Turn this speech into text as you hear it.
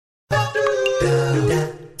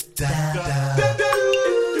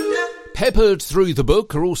Peppered through the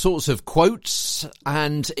book are all sorts of quotes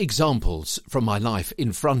and examples from my life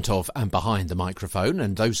in front of and behind the microphone,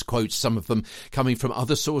 and those quotes, some of them coming from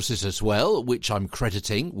other sources as well, which I'm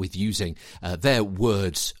crediting with using their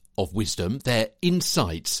words of wisdom, their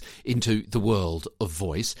insights into the world of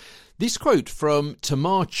voice. This quote from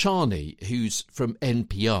Tamar Charney, who's from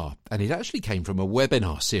NPR, and it actually came from a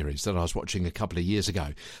webinar series that I was watching a couple of years ago,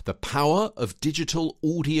 The Power of Digital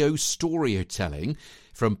Audio Storytelling,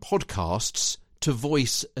 from podcasts to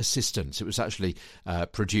voice assistants. It was actually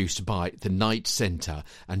produced by the Knight Centre,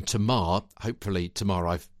 and Tamar, hopefully, Tamar,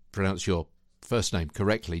 I've pronounced your first name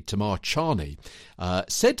correctly, Tamar Charney,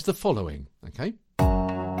 said the following, okay?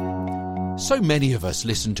 So many of us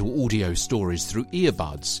listen to audio stories through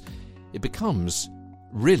earbuds. It becomes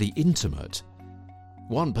really intimate.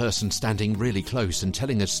 One person standing really close and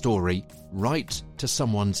telling a story right to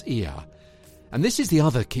someone's ear. And this is the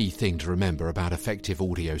other key thing to remember about effective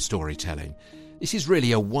audio storytelling. This is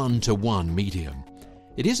really a one-to-one medium.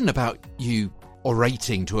 It isn't about you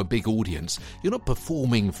orating to a big audience. You're not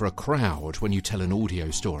performing for a crowd when you tell an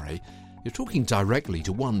audio story. You're talking directly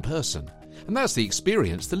to one person. And that's the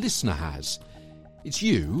experience the listener has. It's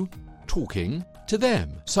you talking to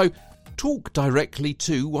them. So talk directly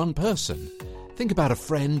to one person. Think about a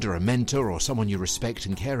friend or a mentor or someone you respect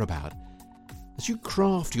and care about. As you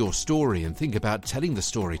craft your story and think about telling the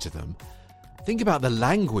story to them, think about the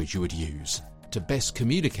language you would use to best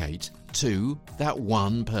communicate to that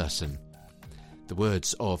one person. The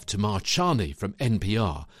words of Tamar Charney from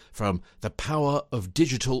NPR, from The Power of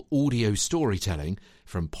Digital Audio Storytelling,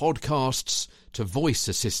 from podcasts to voice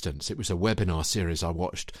assistants. It was a webinar series I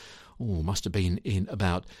watched, must have been in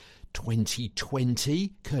about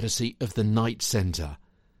 2020, courtesy of the Knight Centre.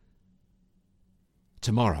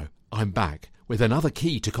 Tomorrow, I'm back with another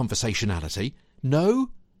key to conversationality. Know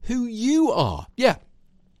who you are. Yeah.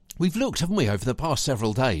 We've looked, haven't we, over the past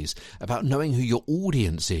several days about knowing who your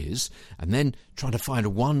audience is and then trying to find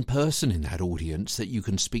one person in that audience that you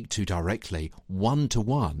can speak to directly,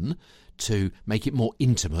 one-to-one, to make it more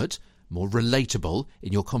intimate, more relatable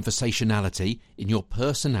in your conversationality, in your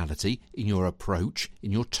personality, in your approach,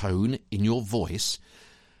 in your tone, in your voice.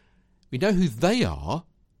 We know who they are,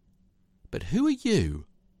 but who are you?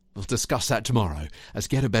 We'll discuss that tomorrow as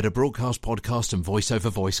Get a Better Broadcast podcast and Voice Over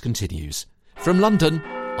Voice continues. From London,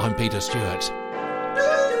 I'm Peter Stewart.